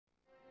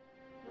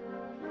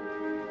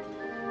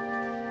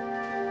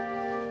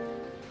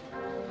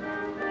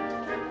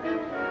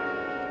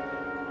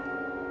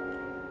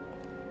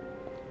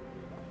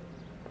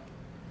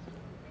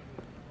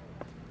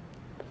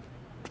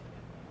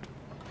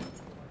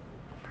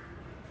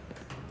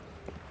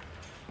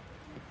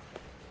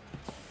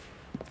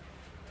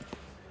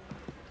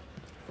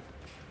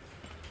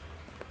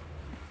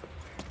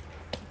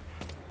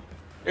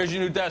Here's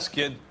your new desk,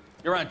 kid.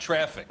 You're on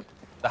traffic.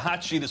 The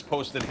hot sheet is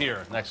posted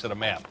here, next to the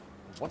map.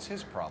 What's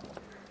his problem?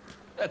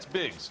 That's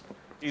Biggs.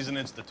 He's an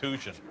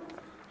institution.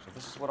 So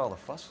this is what all the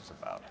fuss is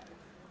about.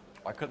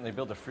 Why couldn't they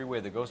build a freeway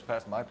that goes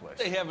past my place?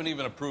 They haven't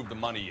even approved the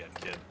money yet,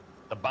 kid.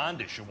 The bond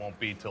issue won't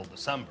be till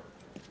December.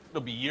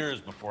 It'll be years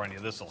before any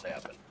of this will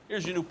happen.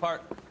 Here's your new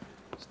partner,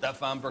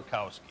 Stefan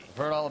Burkowski. I've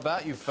heard all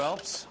about you,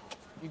 Phelps.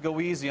 You go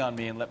easy on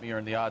me and let me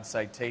earn the odd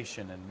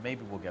citation, and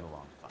maybe we'll get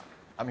along fine.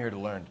 I'm here to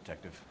learn,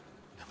 Detective.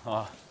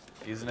 Oh,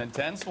 he's an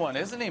intense one,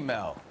 isn't he,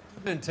 Mel?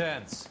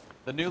 Intense.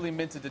 The newly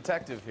minted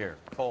detective here,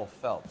 Cole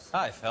Phelps.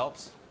 Hi,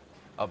 Phelps.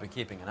 I'll be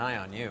keeping an eye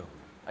on you.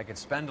 I could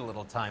spend a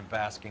little time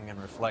basking in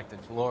reflected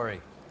glory.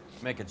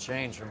 Make a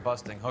change from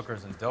busting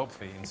hookers and dope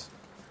fiends.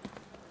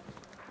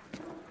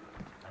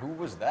 Who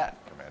was that,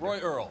 Commander? Roy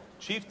Earl,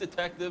 chief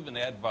detective and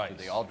advice.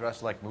 Do they all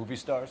dress like movie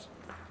stars?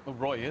 Well,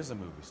 Roy is a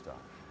movie star.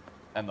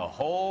 And the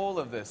whole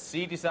of the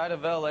seedy side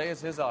of L.A.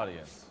 is his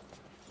audience.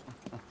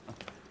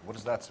 What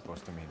is that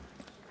supposed to mean?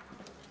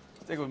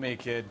 Stick with me,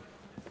 kid.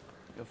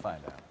 You'll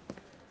find out.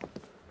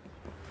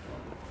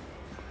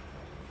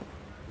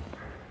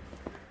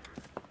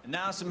 And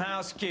now some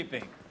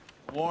housekeeping.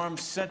 Warm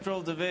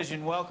Central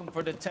Division welcome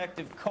for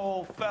Detective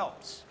Cole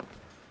Phelps.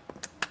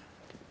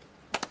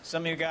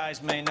 Some of you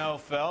guys may know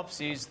Phelps.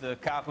 He's the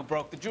cop who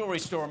broke the jewelry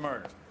store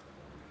murder.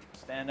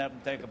 Stand up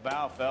and take a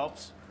bow,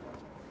 Phelps.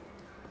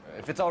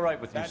 If it's all right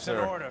with you, That's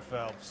sir. an order,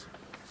 Phelps.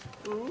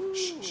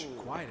 Shh,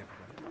 quiet,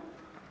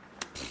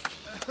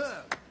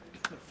 everybody.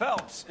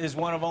 Phelps is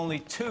one of only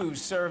 2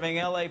 serving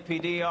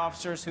LAPD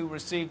officers who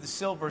received the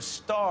Silver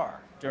Star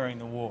during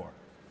the war.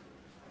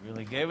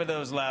 Really gave it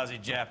those lousy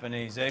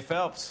Japanese, eh,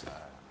 Phelps?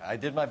 I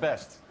did my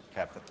best,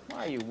 Captain.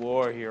 Why are you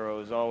war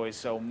heroes always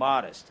so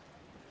modest?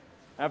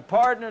 I've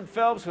partnered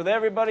Phelps with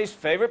everybody's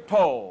favorite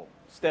Pole,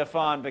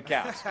 Stefan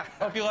Burkowski.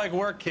 Hope you like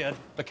work, kid.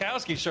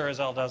 Bukowski sure as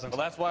hell doesn't. Well,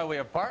 that's why we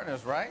have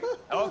partners, right?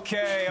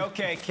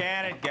 Okay,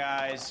 can it,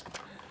 guys.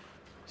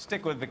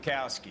 Stick with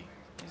Burkowski.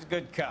 He's a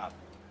good cop.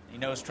 He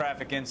knows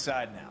traffic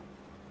inside and out.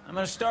 I'm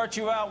gonna start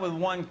you out with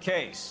 1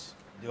 case.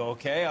 Do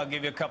okay, I'll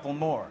give you a couple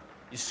more.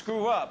 You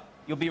screw up,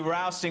 you'll be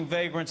rousting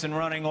vagrants and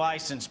running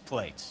license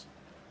plates.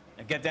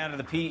 Now get down to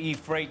the PE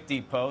Freight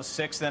Depot,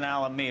 6th and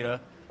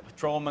Alameda. A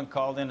patrolman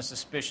called in a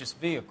suspicious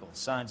vehicle.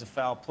 Signs of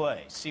foul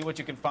play. See what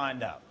you can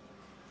find out.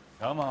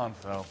 Come on,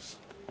 Phelps.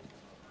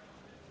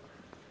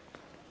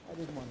 I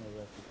didn't want to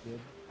arrest the kid,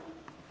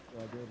 so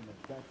I gave him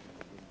a death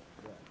sentence.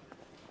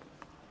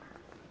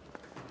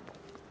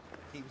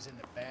 He was in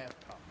the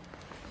bathtub.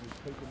 He was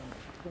taken into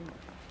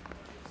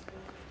custody.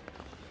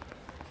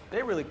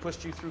 They really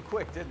pushed you through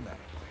quick, didn't they?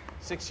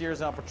 6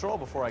 years on patrol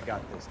before I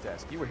got this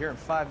desk. You were here in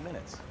 5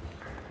 minutes.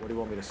 What do you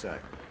want me to say?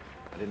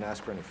 I didn't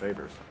ask for any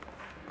favors.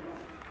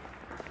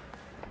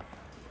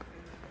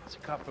 It's a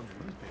cop from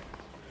the newspaper.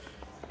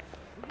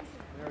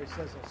 Mary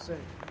says he'll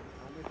sing.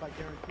 Only if I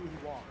guarantee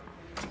he won't.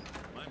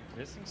 Am I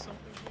missing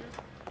something here?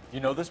 You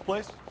know this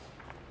place?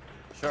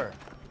 Sure.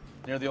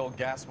 Near the old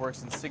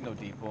gasworks and Signo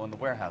Depot in the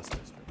warehouse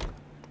district.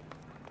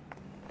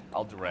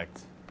 I'll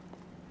direct.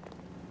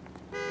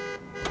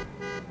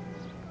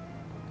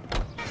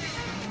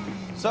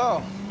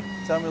 So,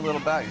 tell me a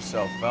little about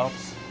yourself,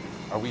 Phelps.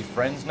 Are we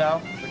friends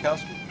now,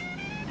 Burkowski?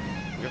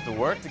 We have to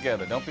work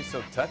together. Don't be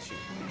so touchy.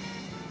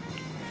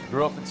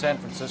 Grew up in San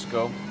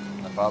Francisco.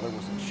 My father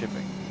was in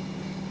shipping.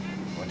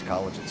 Went to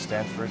college at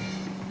Stanford.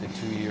 Did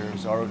 2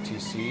 years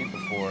ROTC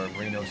before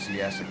Marine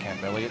OCS at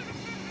Camp Elliott.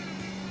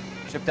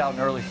 Shipped out in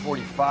early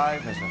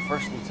 '45 as a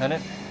first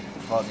lieutenant.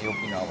 Fought in the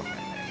Okinawa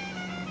campaign.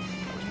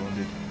 I was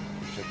wounded.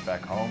 Shipped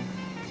back home.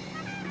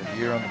 Did a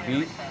year on the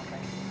beat.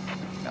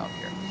 Now I'm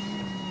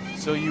here.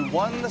 So you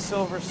won the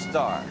Silver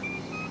Star.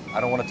 I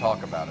don't want to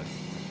talk about it.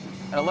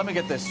 Now let me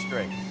get this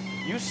straight.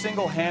 You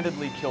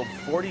single-handedly killed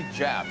 40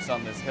 Japs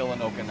on this hill in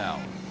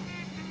Okinawa.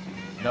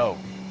 No.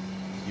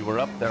 You were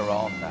up there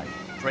all night,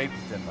 draped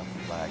in the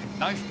flag,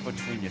 knife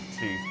between your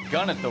teeth,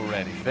 gun at the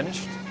ready.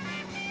 Finished?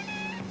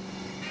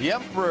 The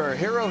Emperor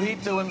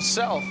Hirohito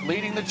himself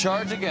leading the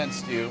charge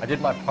against you. I did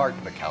my part,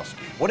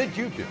 Bukowski. What did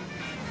you do?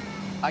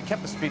 I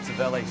kept the streets of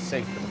L.A.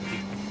 safe for the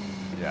people.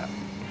 Yeah.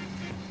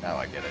 Now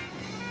I get it.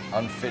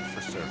 Unfit for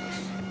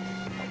service.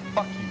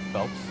 Fuck you,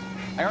 Phelps.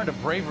 I earned a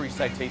bravery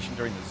citation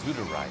during the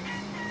Zuda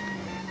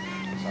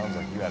riots. Sounds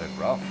like you had it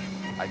rough.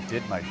 I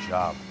did my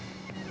job.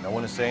 No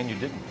one is saying you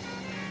didn't.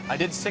 I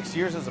did 6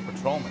 years as a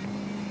patrolman.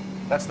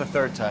 That's the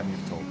 3rd time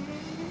you've told me.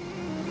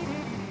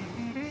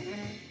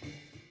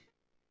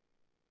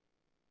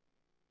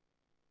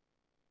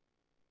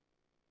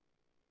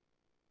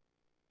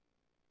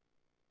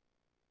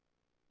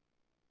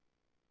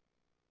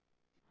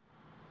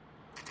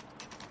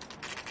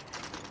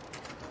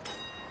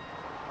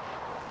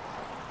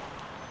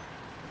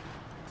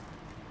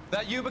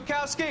 That you,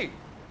 Bukowski?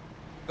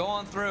 Go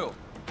on through.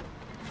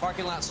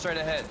 Parking lot straight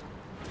ahead.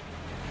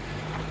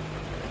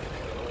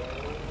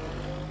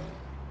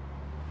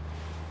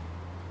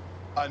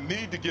 I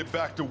need to get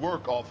back to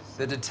work, officer.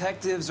 The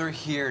detectives are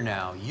here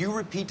now. You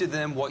repeat to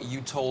them what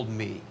you told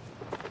me.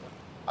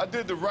 I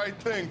did the right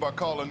thing by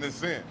calling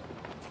this in.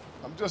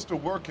 I'm just a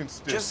working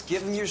stick. Just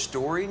give him your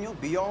story and you'll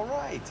be all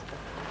right.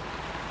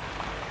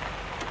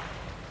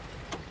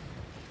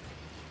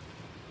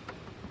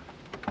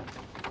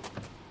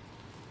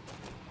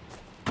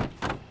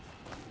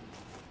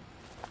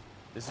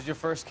 This is your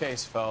first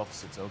case,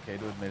 Phelps. It's okay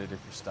to admit it if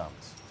you're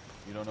stumped.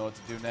 If you don't know what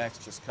to do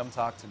next, just come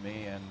talk to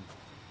me and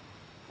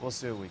we'll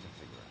see what we can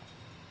figure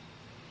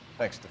out.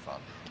 Thanks, Stefan.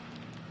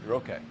 You're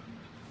okay.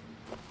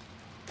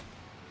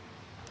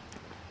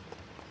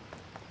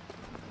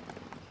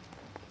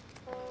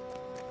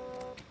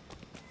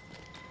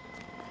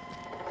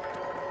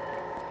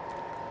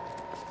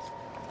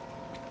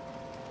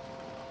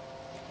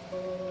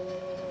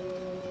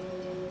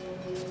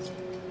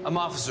 I'm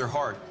Officer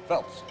Hart.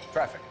 Phelps,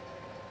 traffic.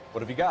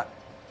 What have you got?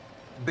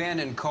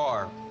 Abandoned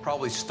car,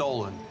 probably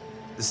stolen.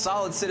 The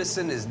solid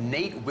citizen is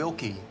Nate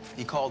Wilkie.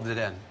 He called it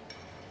in.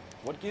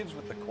 What gives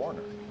with the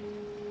coroner?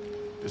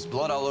 There's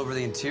blood all over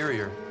the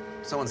interior.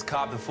 Someone's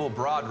copped a full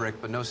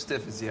Broderick, but no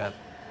stiff as yet.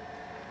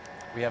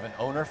 We have an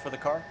owner for the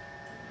car?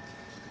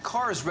 The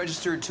car is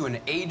registered to an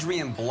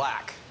Adrian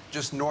Black,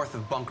 just north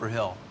of Bunker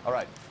Hill. All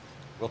right,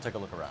 we'll take a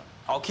look around.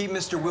 I'll keep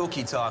Mr.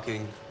 Wilkie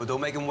talking, but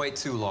don't make him wait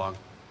too long.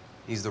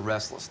 He's the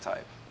restless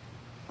type.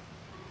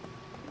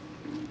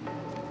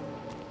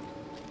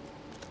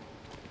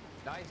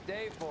 Nice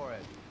day for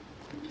it.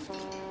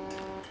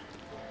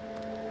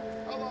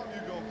 How long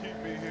you gonna keep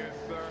me here,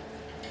 sir?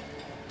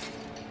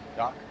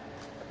 Doc?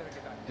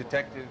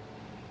 Detective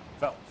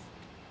Phelps.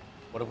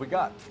 What have we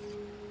got?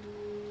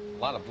 A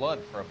lot of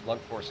blood for a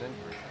blunt force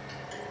injury.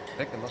 The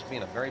victim must be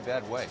in a very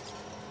bad way.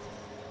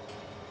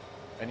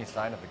 Any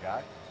sign of the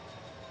guy?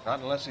 Not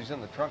unless he's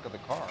in the trunk of the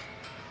car.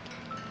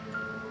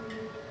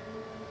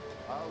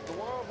 How's the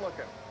world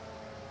looking?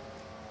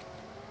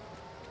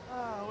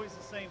 Always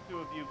the same two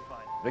of you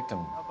find.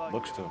 Victim How about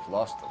looks you? to have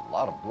lost a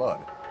lot of blood.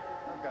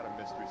 I've got a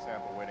mystery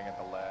sample waiting at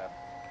the lab.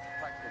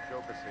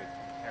 Practical joker said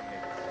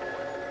contaminated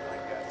soil, I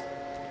guess.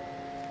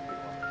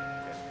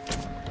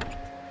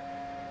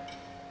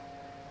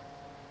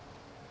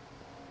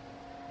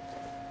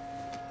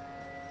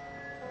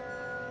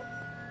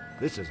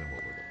 This isn't what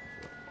we're looking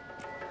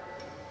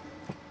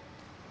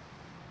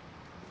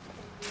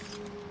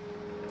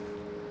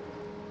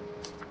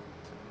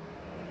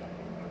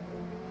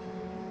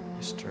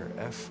Mr.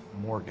 F.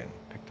 Morgan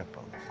picked up a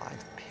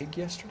live pig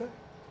yesterday?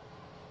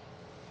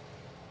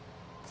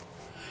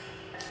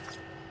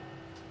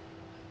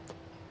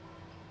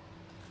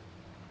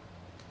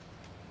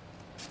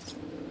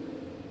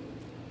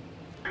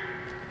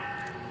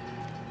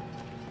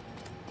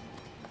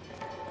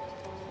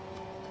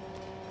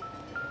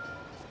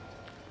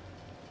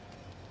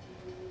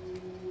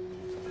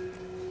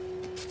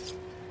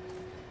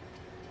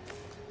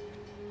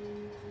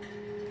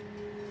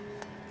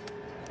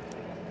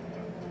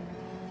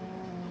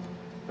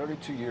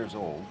 "32 years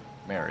old,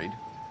 married.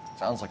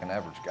 Sounds like an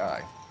average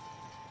guy.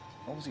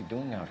 What was he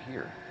doing out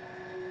here?"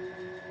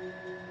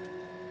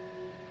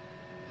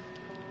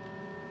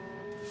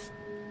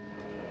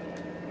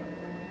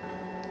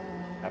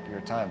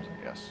 Happier times,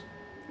 I guess.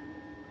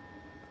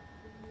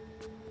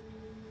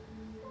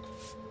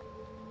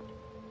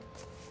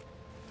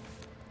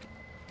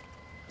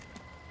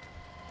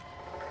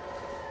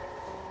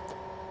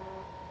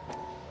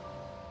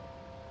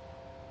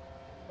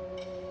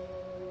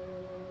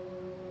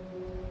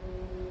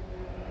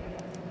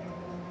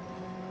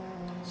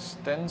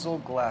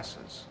 Stenzel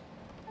glasses.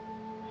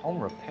 Home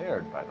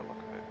repaired by the look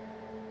of it.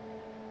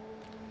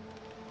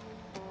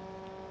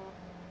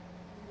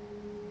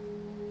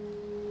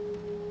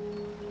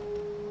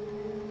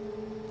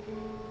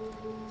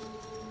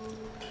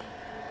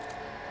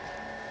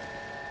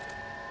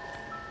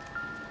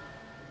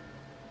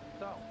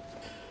 So,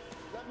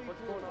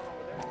 what's going on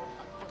over there?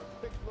 A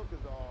quick look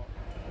is all.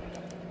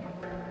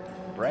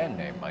 Brand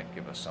name might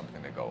give us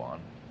something to go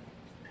on.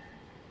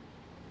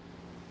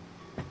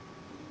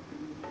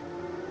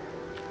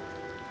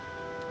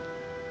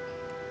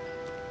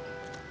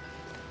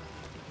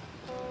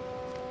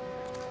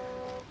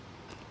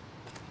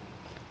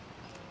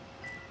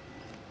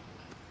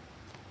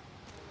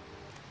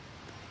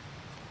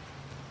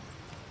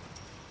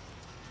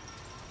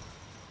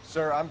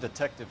 Sir, I'm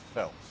Detective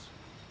Phelps.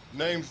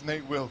 Name's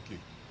Nate Wilkie.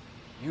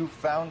 You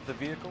found the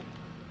vehicle?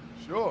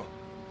 Sure.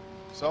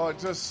 Saw it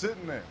just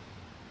sitting there.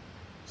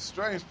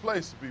 Strange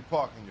place to be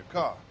parking your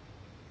car.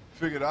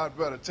 Figured I'd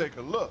better take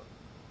a look.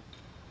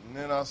 And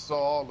then I saw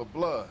all the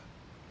blood.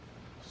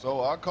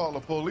 So I called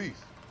the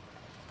police.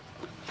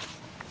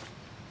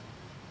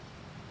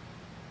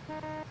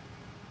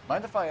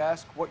 Mind if I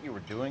ask what you were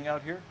doing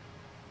out here?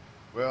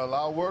 Well,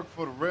 I work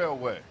for the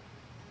railway.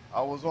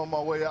 I was on my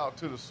way out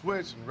to the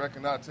switch and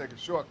reckoned I'd take a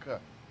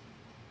shortcut.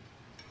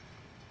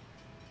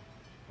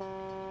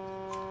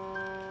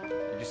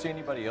 Did you see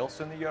anybody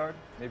else in the yard?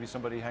 Maybe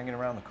somebody hanging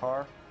around the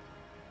car?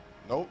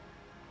 Nope.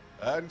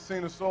 I hadn't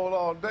seen a soul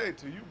all day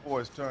till you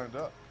boys turned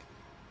up.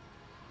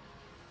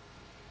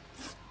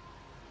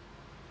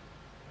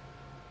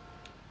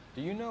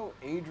 Do you know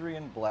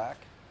Adrian Black,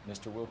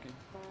 Mr. Wilkie?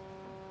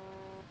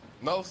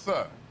 No,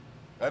 sir.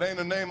 That ain't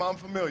a name I'm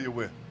familiar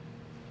with.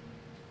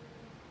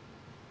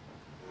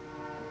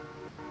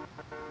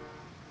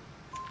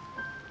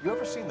 You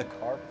ever seen the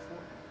car before?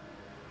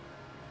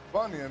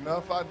 Funny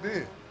enough, I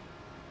did.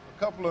 A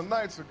couple of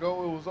nights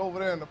ago, it was over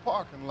there in the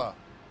parking lot.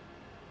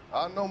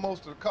 I know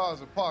most of the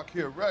cars are parked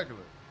here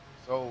regularly,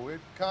 so it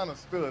kind of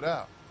stood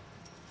out.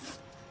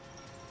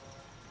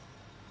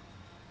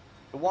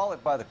 The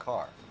wallet by the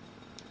car.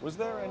 Was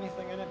there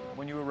anything in it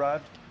when you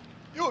arrived?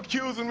 You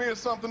accusing me of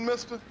something,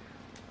 mister?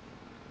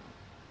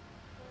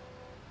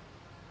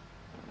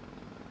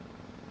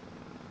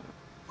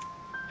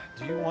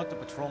 Do you want the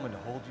patrolman to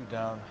hold you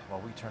down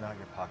while we turn out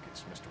your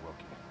pockets, Mr.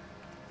 Wilkie?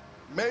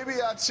 Maybe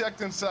I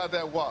checked inside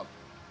that wallet.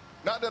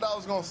 Not that I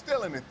was gonna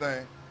steal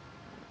anything.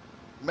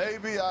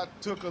 Maybe I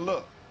took a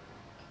look.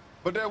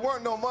 But there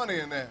weren't no money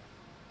in there.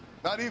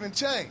 Not even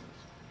change.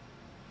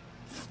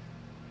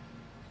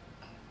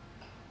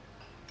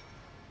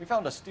 We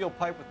found a steel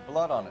pipe with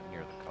blood on it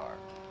near the car.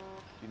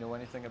 Do you know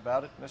anything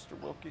about it, Mr.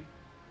 Wilkie?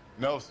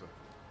 No, sir.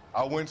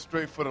 I went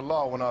straight for the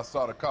law when I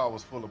saw the car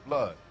was full of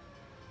blood.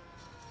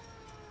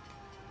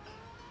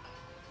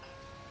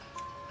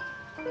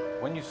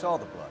 When you saw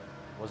the blood,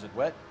 was it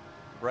wet,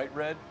 bright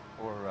red,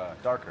 or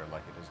darker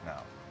like it is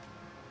now?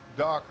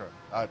 Darker,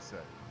 I'd say.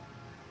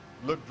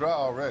 Looked dry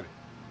already.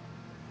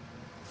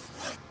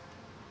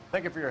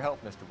 Thank you for your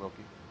help, Mr.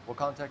 Wilkie. We'll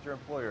contact your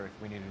employer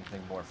if we need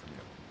anything more from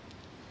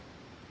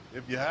you.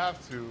 If you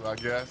have to, I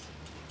guess.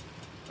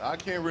 I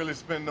can't really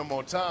spend no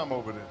more time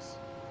over this.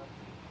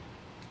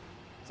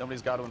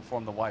 Somebody's got to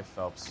inform the wife,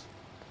 Phelps.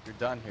 If you're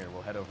done here,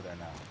 we'll head over there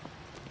now.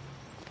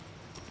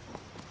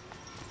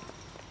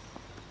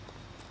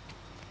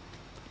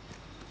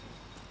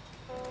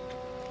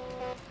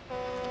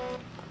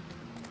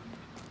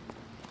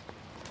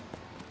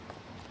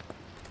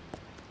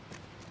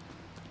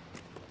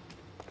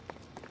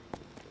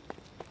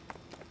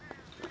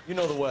 You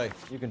know the way.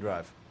 You can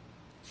drive.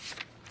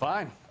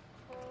 Fine.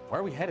 Where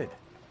are we headed?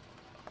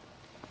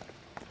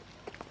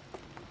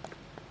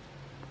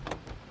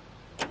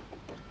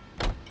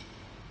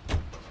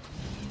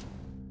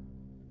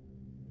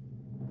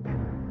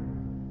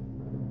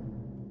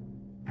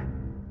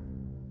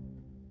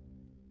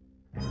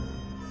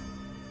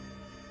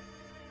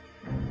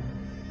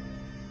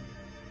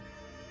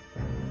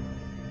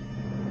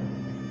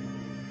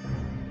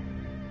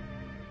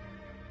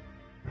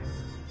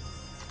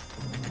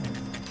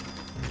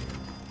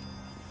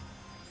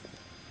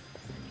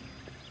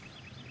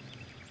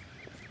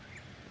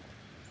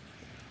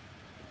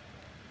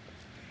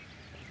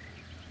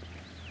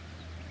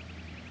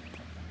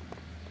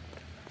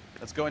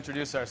 Let's go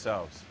introduce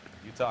ourselves.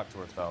 You talk to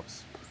her,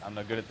 Phelps. I'm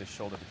no good at this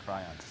shoulder to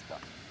cry on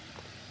stuff.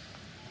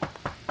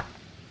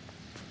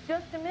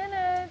 Just a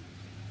minute.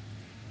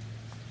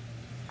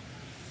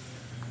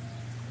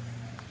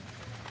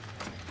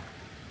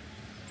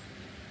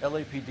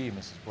 LAPD,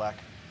 Mrs. Black.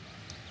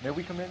 May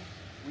we come in?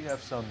 We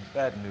have some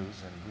bad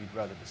news, and we'd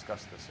rather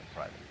discuss this in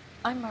private.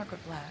 I'm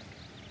Margaret Black.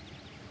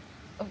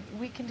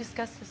 We can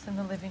discuss this in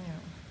the living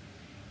room.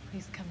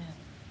 Please come in.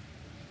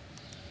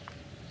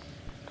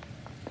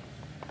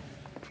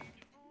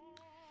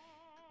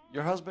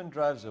 Your husband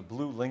drives a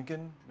blue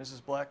Lincoln,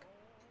 Mrs. Black?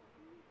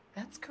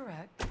 That's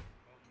correct.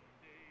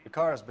 The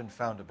car has been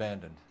found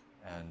abandoned,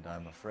 and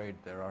I'm afraid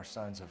there are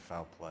signs of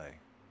foul play.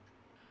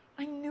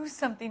 I knew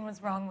something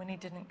was wrong when he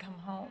didn't come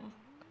home.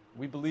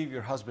 We believe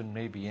your husband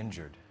may be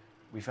injured.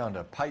 We found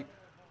a pipe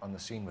on the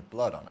scene with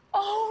blood on it.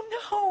 Oh,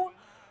 no!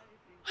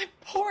 My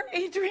poor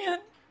Adrian!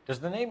 Does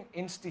the name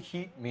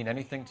Insta-Heat mean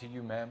anything to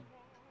you, ma'am?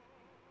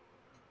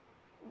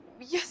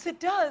 Yes, it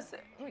does.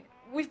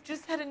 We've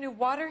just had a new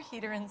water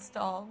heater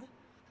installed.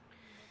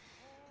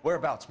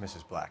 Whereabouts,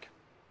 Mrs. Black?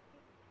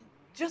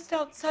 Just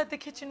outside the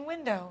kitchen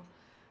window,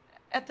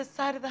 at the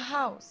side of the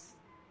house.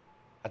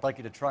 I'd like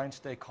you to try and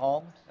stay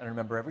calm and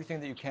remember everything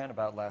that you can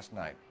about last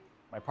night.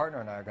 My partner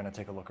and I are going to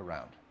take a look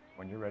around.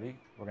 When you're ready,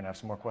 we're going to have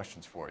some more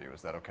questions for you.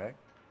 Is that okay?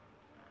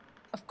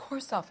 Of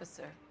course,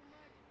 officer.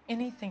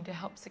 Anything to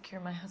help secure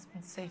my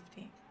husband's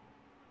safety.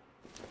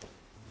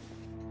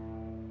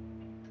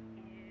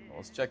 Well,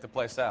 let's check the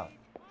place out.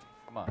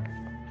 Come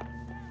on.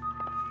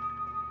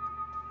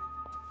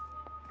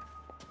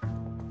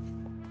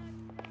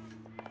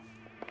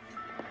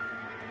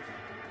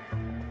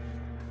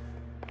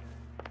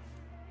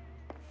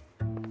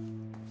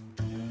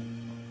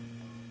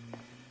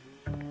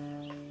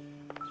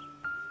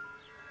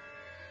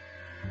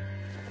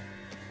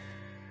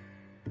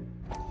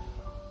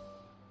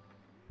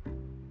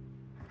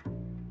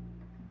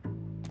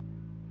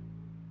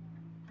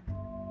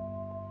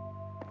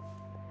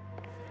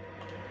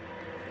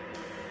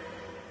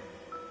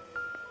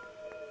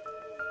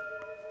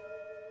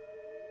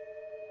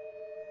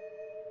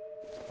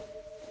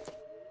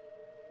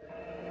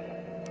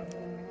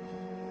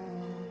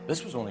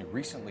 This was only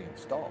recently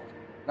installed,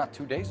 not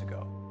 2 days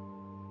ago.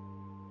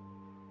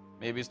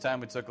 Maybe it's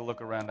time we took a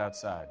look around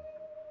outside.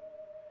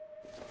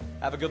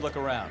 Have a good look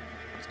around.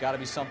 There's got to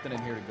be something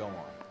in here to go on.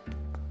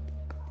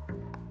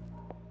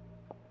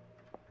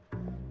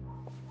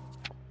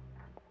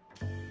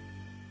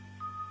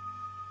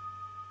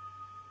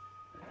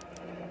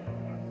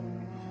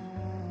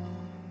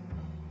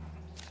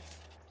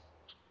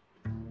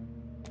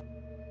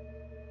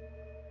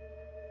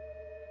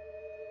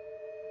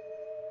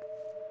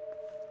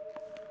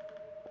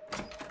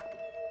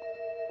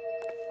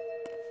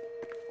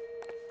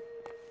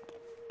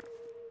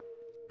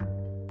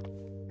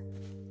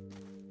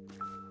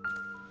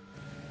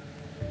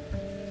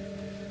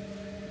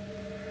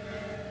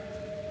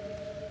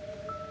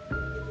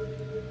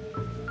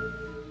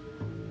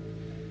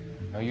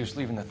 No use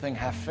leaving the thing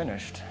half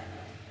finished.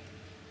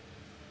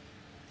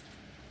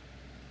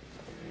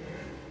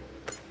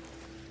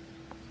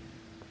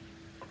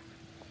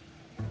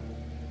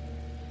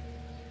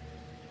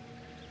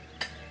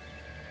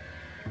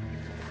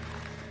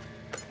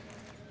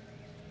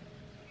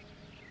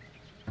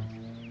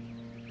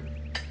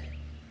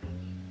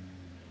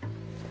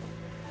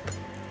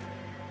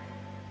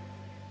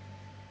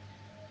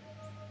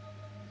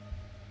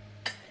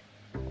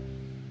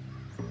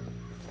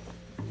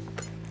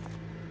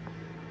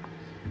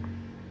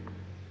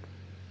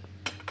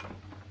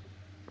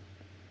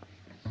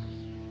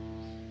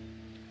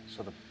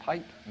 So the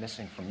pipe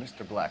missing from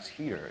Mr. Black's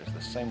heater is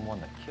the same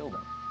one that killed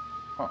him.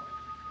 Huh.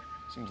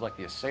 Seems like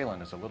the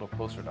assailant is a little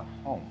closer to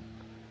home.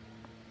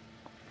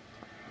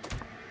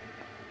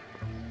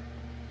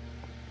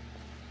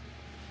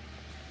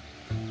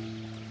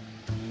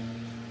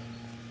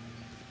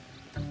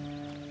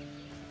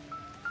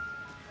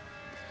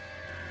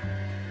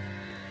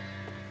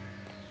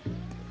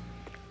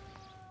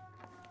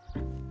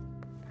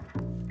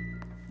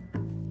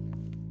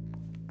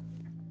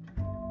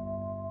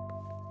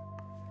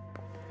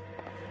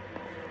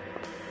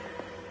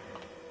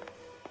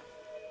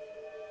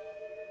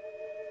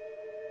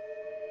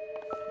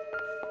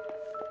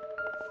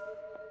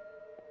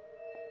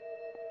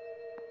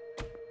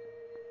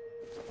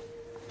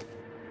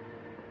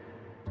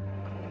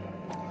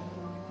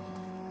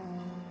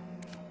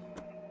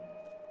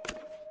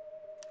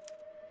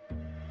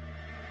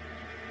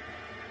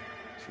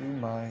 To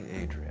my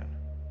Adrian.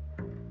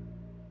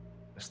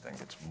 This thing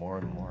gets more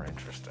and more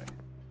interesting.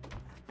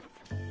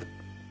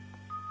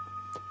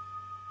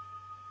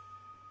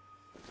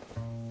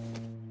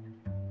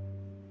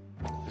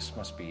 This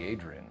must be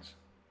Adrian's.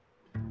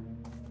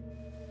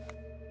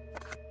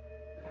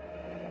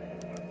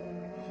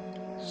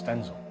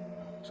 Stenzel.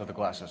 So the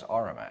glasses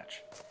are a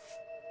match.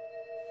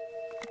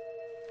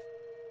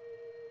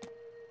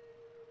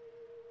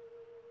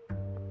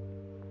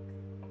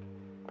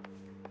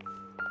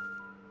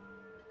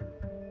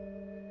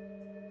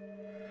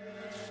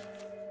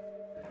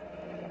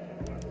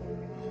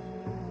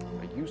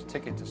 Used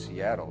ticket to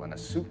Seattle and a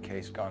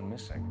suitcase gone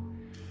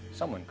missing.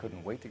 Someone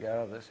couldn't wait to get out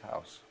of this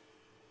house.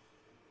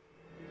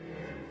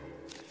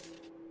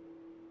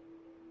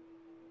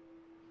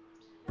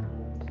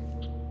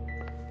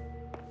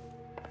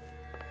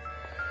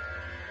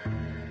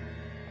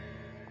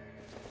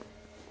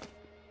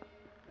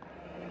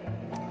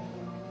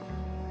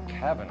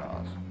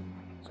 Kavanaugh's.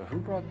 So who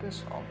brought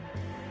this home?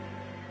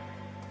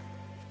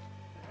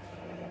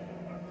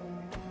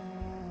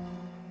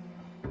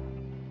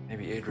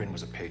 Maybe Adrian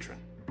was a patron.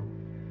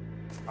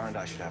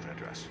 R&I should have an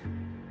address.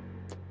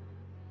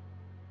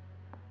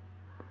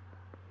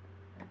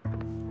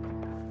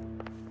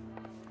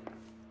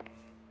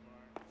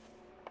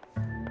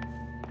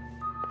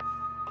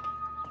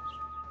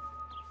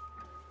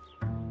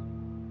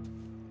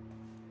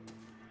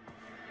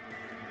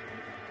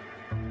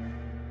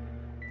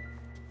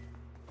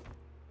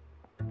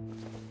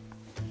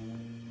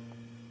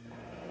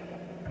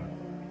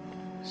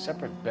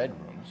 Separate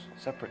bedrooms,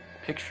 separate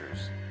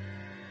pictures.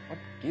 What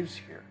gives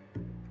here?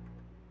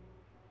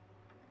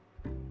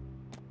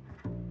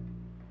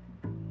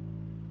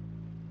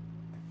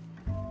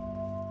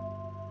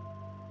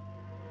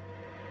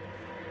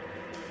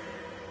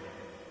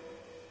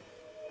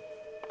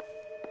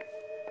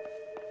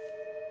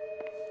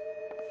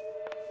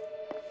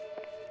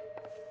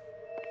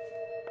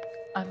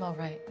 I'm all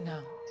right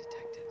now,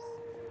 detectives.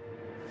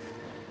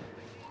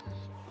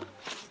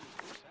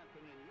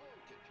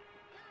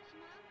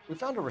 We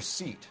found a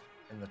receipt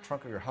in the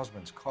trunk of your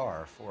husband's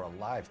car for a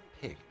live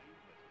pig.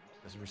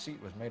 This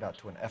receipt was made out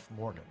to an F.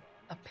 Morgan.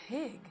 A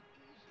pig?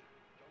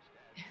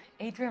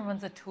 Adrian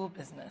runs a tool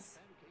business.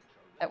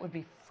 That would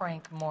be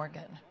Frank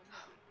Morgan.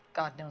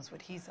 God knows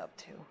what he's up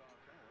to.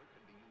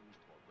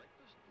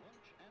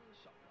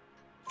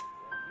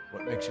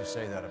 What makes you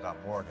say that about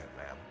Morgan,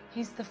 ma'am?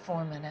 He's the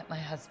foreman at my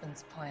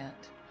husband's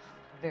plant.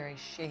 A very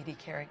shady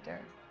character.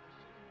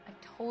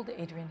 I've told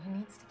Adrian he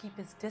needs to keep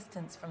his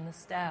distance from the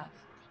staff.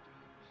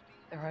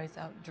 They're always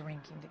out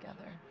drinking together.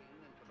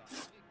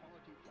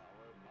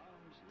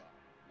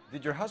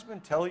 Did your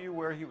husband tell you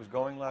where he was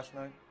going last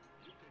night?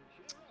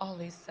 All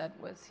he said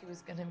was he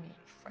was going to meet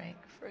Frank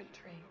for a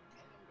drink.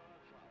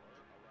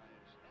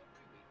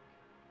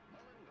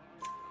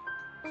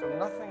 So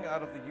nothing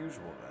out of the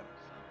usual, then?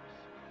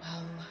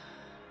 Well,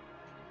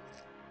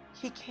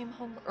 he came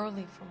home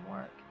early from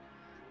work.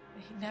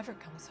 But he never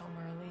comes home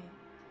early.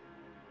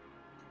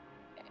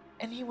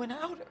 And he went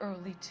out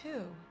early,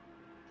 too.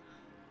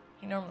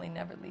 He normally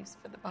never leaves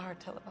for the bar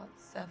till about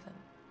 7.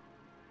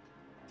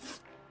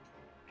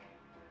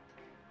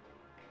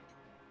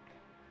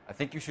 I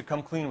think you should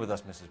come clean with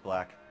us, Mrs.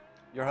 Black.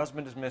 Your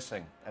husband is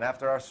missing, and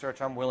after our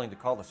search, I'm willing to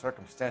call the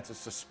circumstances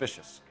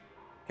suspicious.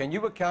 Can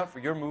you account for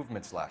your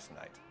movements last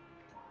night?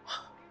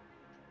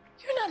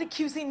 You're not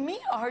accusing me,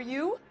 are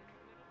you?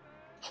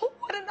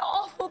 What an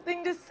awful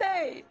thing to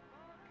say.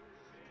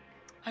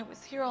 I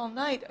was here all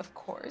night, of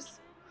course,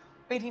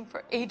 waiting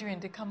for Adrian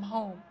to come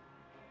home.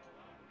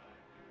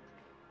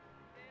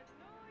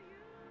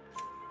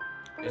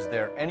 Is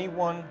there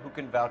anyone who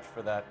can vouch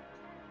for that?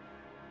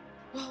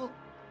 Well,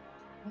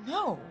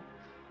 no.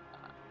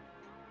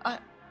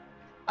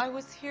 I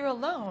was here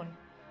alone.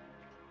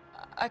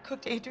 I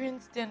cooked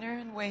Adrian's dinner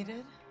and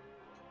waited,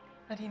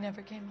 but he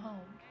never came home.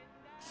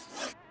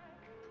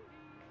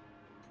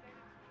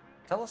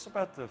 Tell us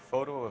about the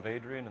photo of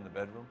Adrian in the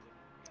bedroom.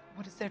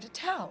 What is there to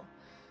tell?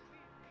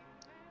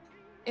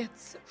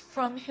 It's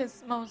from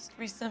his most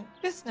recent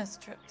business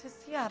trip to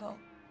Seattle.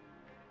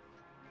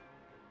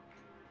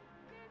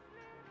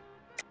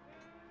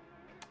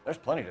 There's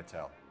plenty to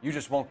tell. You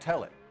just won't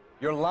tell it.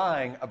 You're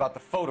lying about the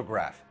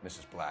photograph,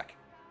 Mrs. Black.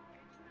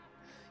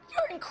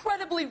 You're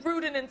incredibly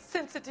rude and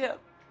insensitive.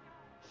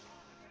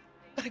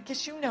 But I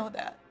guess you know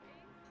that.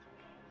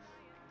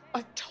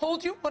 I've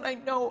told you what I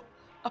know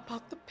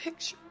about the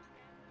picture.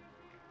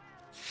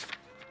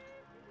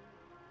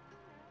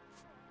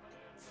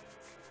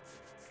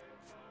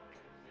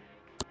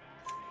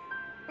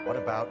 What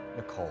about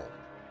Nicole,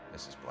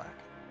 Mrs. Black?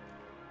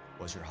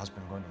 Was your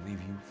husband going to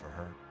leave you for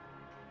her?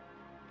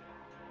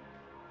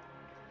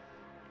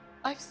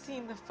 I've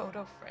seen the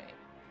photo frame.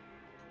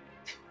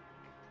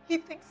 He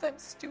thinks I'm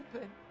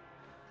stupid.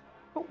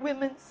 But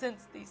women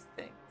sense these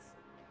things.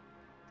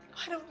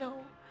 I don't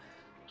know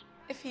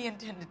if he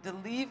intended to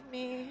leave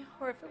me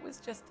or if it was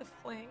just a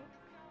fling.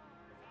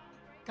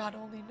 God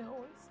only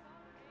knows.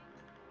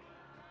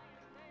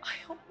 I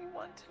only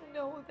want to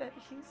know that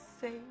he's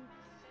safe.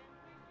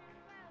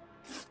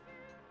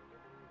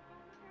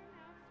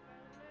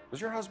 Was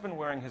your husband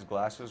wearing his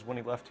glasses when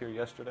he left here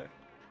yesterday?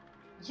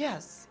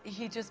 Yes,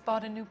 he just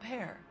bought a new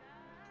pair.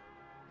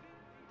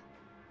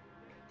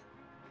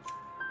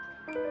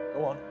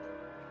 Go on.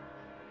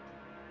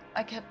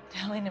 I kept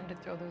telling him to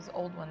throw those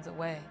old ones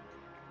away.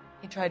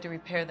 He tried to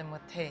repair them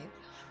with tape.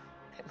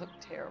 They look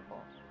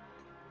terrible.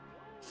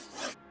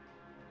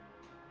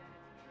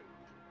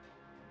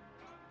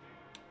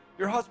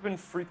 Your husband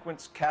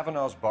frequents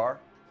Kavanaugh's bar?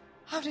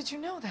 How did you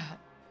know that?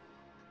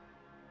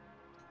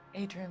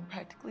 Adrian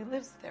practically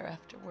lives there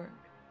after work.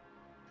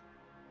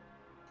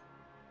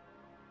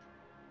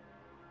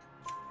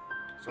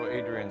 So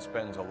Adrian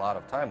spends a lot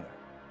of time there?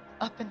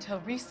 Up until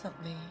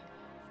recently,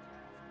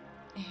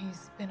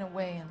 he's been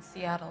away in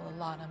Seattle a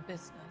lot on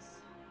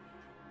business.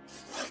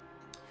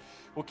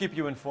 We'll keep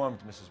you informed,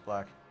 Mrs.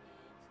 Black.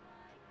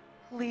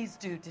 Please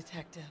do,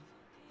 Detective.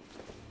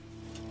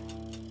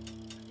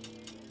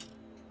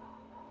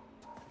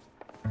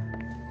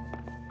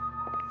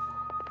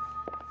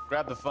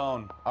 Grab the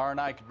phone.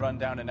 R&I could run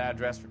down an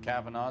address for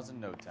Kavanaugh's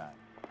in no time.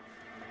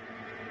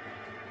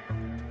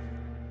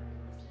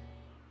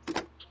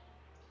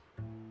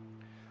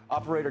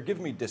 Operator, give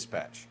me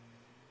dispatch.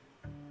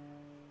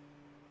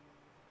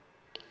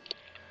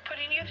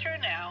 Putting you through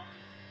now.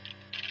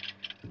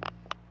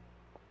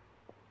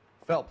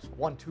 Phelps,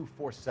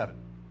 1247.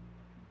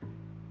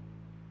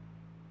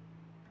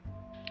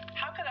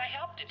 How could I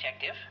help,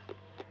 Detective?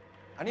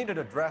 I need an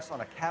address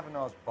on a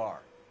Kavanaugh's bar.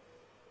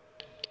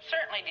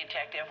 Certainly,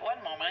 Detective.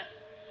 One moment.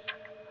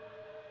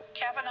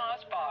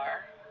 Kavanaugh's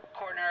Bar,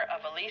 corner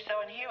of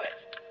Aliso and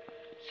Hewitt,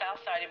 south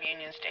side of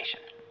Union Station.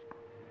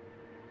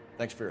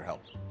 Thanks for your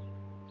help.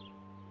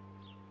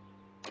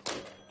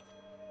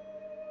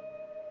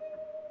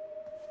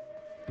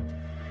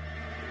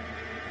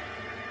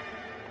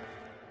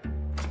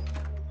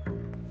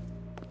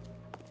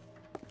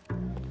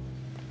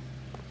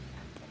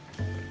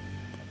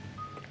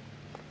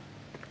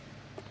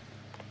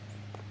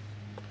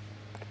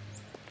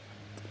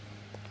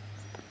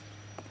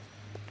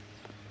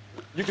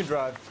 You can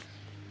drive.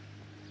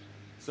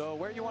 So,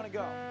 where do you want to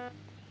go?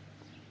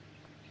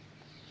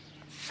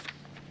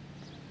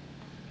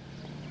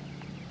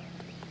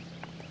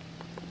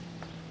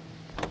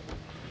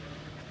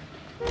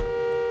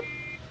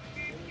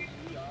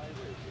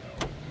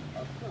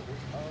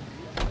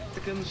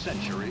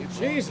 Century.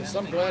 Jesus,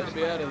 I'm glad to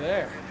be out of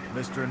there.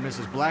 Mr. and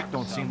Mrs. Black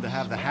don't seem to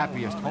have the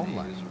happiest home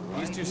life.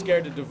 He's too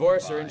scared to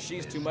divorce her, and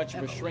she's too much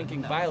of a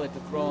shrinking violet to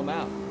throw him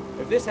out.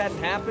 If this hadn't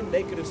happened,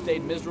 they could have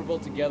stayed miserable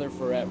together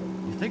forever.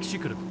 You think she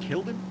could have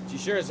killed him? She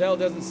sure as hell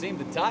doesn't seem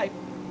the type.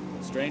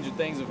 But stranger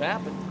things have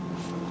happened.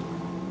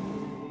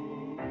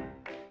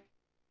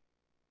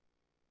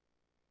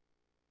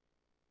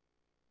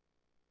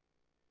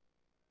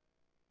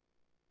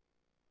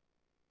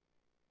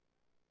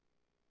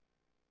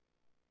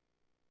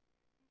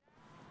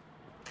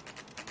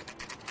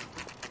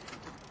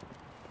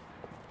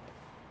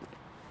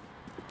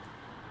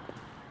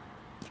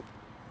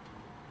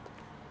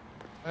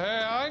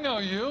 Hey, I know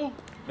you.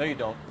 No, you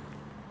don't.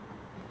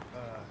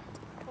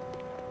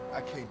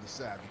 I can't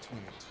decide between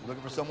the two.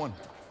 Looking for someone?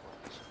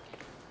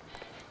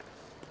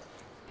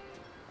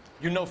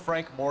 You know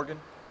Frank Morgan?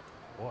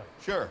 Boy.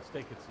 Sure.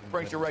 Steak it seems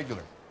Frank's a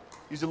regular.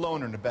 He's a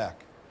loner in the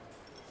back.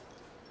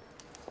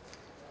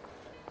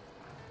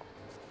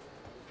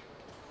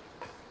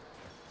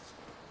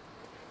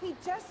 He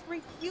just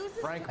refuses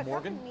Frank to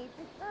Morgan? accompany me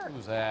to church.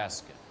 Who's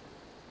asking?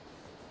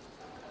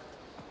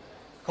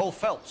 Cole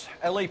Phelps,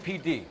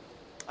 LAPD.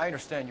 I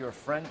understand you're a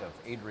friend of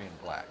Adrian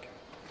Black.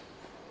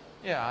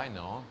 Yeah, I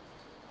know him.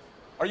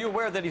 Are you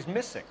aware that he's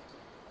missing?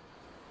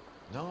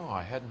 No,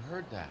 I hadn't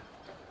heard that.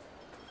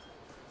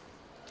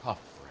 Tough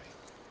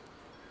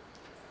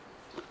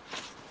break.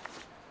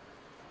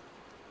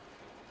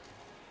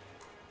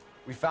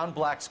 We found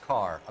Black's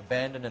car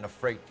abandoned in a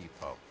freight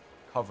depot,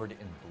 covered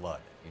in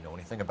blood. You know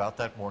anything about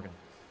that, Morgan?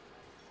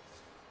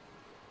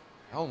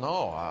 Hell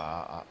no.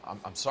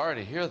 I'm sorry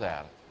to hear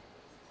that.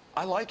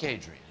 I like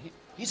Adrian.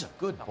 He's a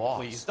good boss.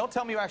 Please, don't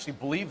tell me you actually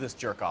believe this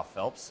jerk-off,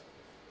 Phelps.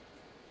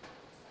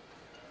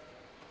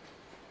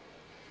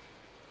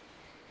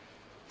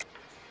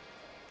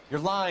 You're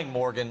lying,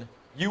 Morgan.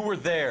 You were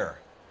there.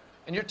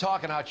 And you're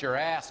talking out your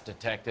ass,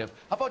 detective.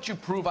 How about you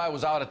prove I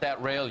was out at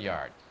that rail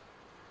yard?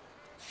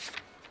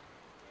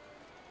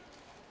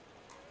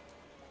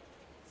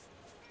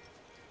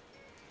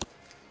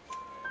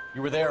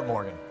 You were there,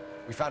 Morgan.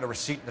 We found a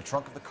receipt in the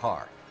trunk of the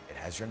car. It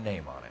has your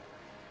name on it.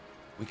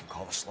 We can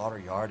call the slaughter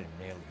yard and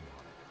nail you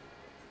on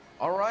it.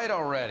 All right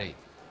already.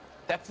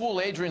 That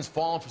fool Adrian's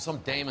fallen for some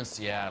dame in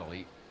Seattle.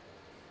 He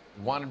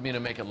wanted me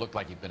to make it look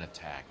like he'd been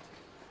attacked.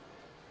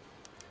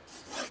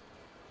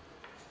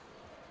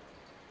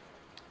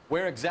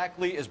 Where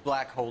exactly is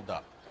Black holed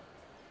up?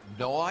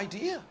 No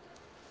idea.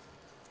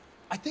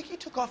 I think he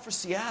took off for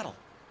Seattle.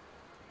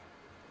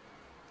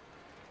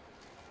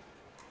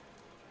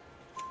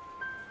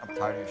 I'm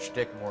tired of your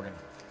shtick, Morgan.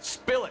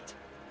 Spill it,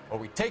 or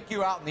we take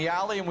you out in the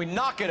alley and we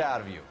knock it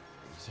out of you.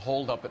 He's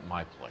holed up at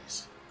my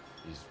place.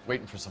 He's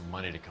waiting for some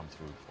money to come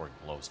through before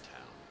he blows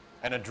town.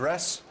 An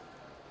address?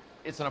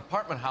 It's an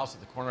apartment house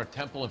at the corner of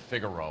Temple and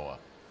Figueroa.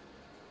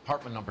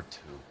 Apartment number 2.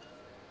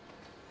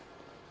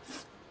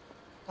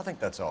 I think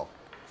that's all.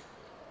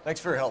 Thanks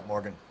for your help,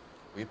 Morgan.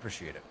 We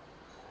appreciate it.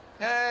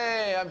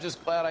 Hey, I'm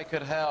just glad I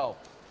could help.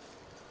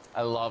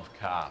 I love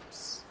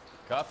cops.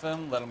 Cuff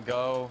him, let him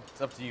go.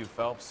 It's up to you,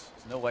 Phelps.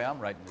 There's no way I'm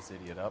writing this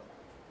idiot up.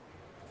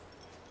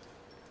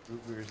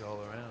 Root beers all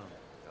around.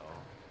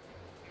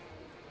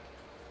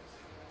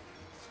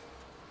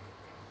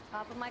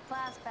 Top of my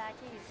class back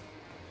east.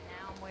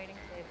 Now I'm waiting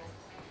tables.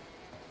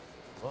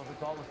 Well, if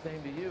it's all the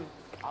same to you,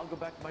 I'll go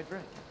back to my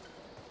drink.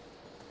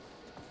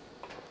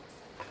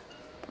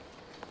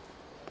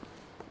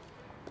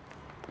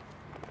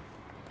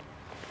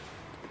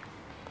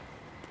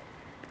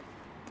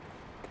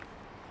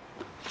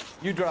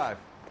 You drive.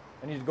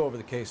 I need to go over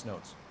the case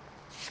notes.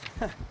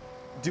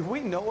 Do we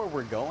know where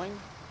we're going?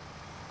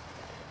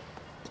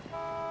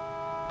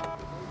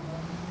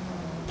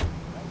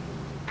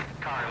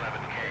 Car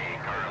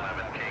 11K, car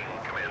 11K,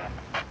 come in.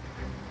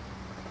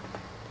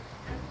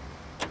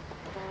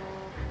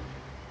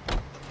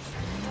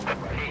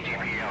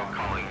 KGPL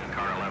calling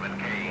car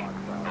 11K,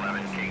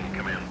 11K,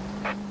 come in.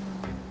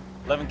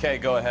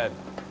 11K, go ahead.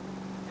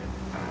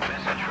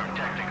 Message from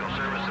Technical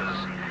Services.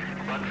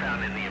 Blood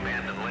found in the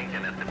abandoned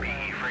Lincoln at the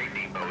PE Freight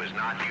Depot is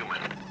not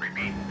human.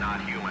 Repeat,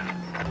 not human.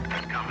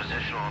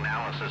 Compositional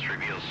analysis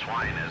reveals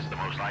swine as the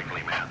most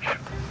likely match.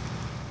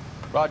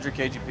 Roger,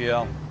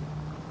 KGPL.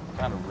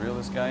 Kind of reel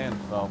this guy in,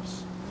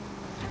 Phelps.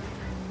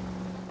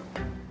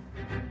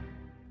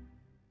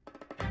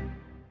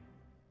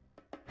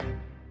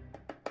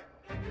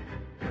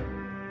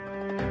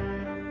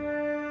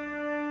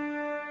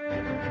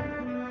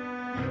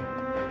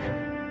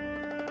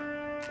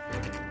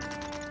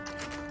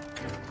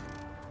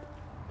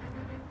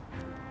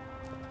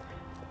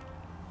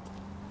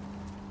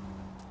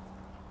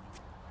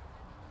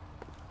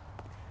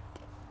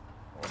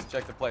 Let's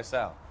check the place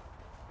out.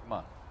 Come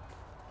on.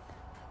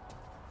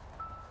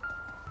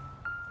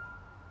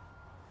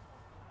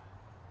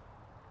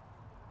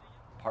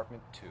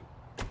 Apartment 2.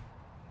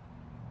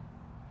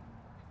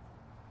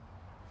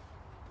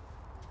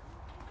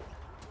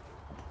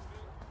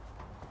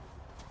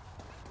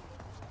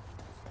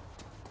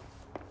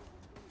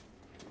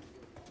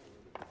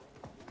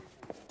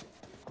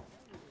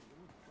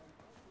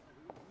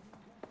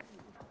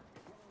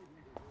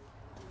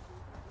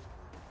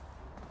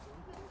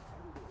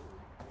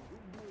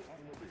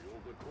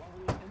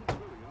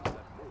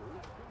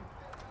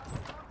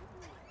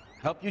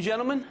 Help you,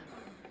 gentlemen?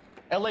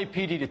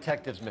 LAPD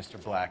detectives,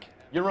 Mr. Black.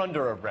 You're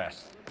under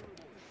arrest.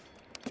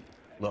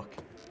 Look,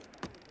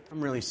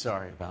 I'm really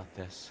sorry about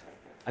this.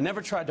 I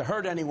never tried to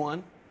hurt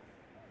anyone.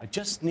 I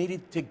just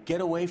needed to get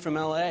away from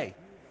LA. I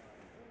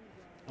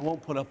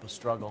won't put up a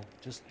struggle.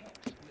 Just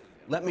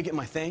let me get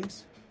my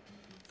things.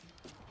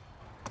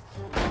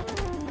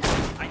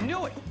 I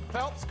knew it!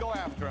 Phelps, go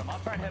after him. I'll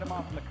try and head him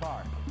off in the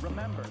car.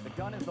 Remember, the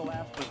gun is the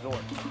last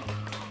resort.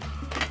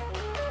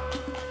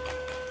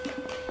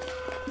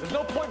 There's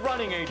no point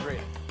running,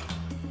 Adrian.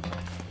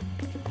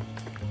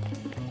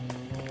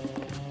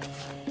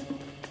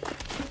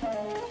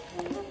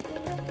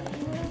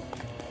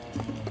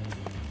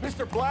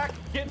 Mr. Black,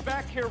 get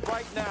back here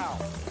right now.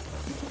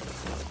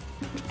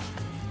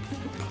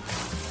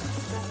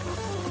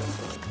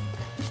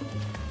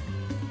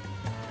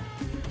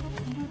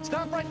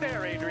 Stop right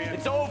there, Adrian.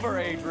 It's over,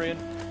 Adrian.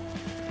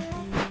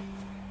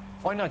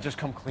 Why not just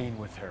come clean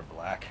with her,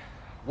 Black?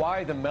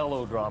 Why the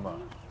melodrama?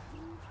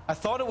 I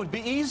thought it would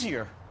be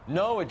easier.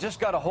 No, it just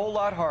got a whole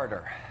lot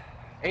harder.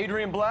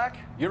 Adrian Black,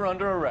 you're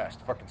under arrest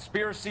for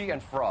conspiracy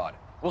and fraud.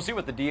 We'll see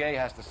what the DA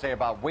has to say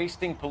about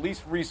wasting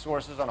police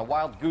resources on a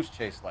wild goose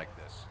chase like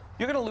this.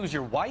 You're gonna lose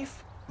your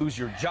wife, lose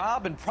your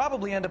job, and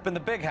probably end up in the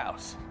big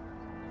house.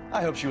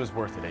 I hope she was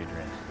worth it,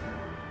 Adrian.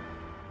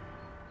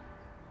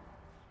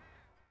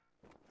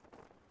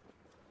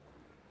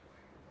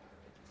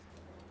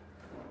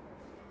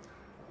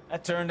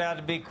 That turned out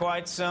to be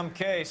quite some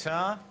case,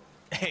 huh?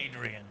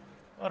 Adrian,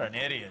 what an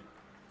idiot.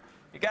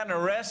 You got an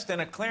arrest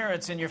and a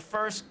clearance in your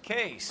first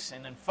case,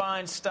 and in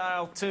fine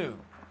style, too.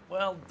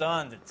 Well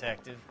done,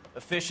 detective.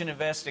 Efficient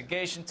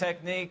investigation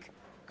technique,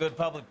 good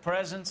public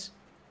presence.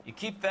 You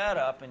keep that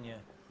up and you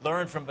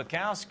learn from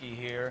Bukowski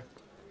here,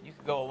 you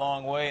could go a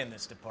long way in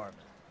this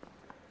department.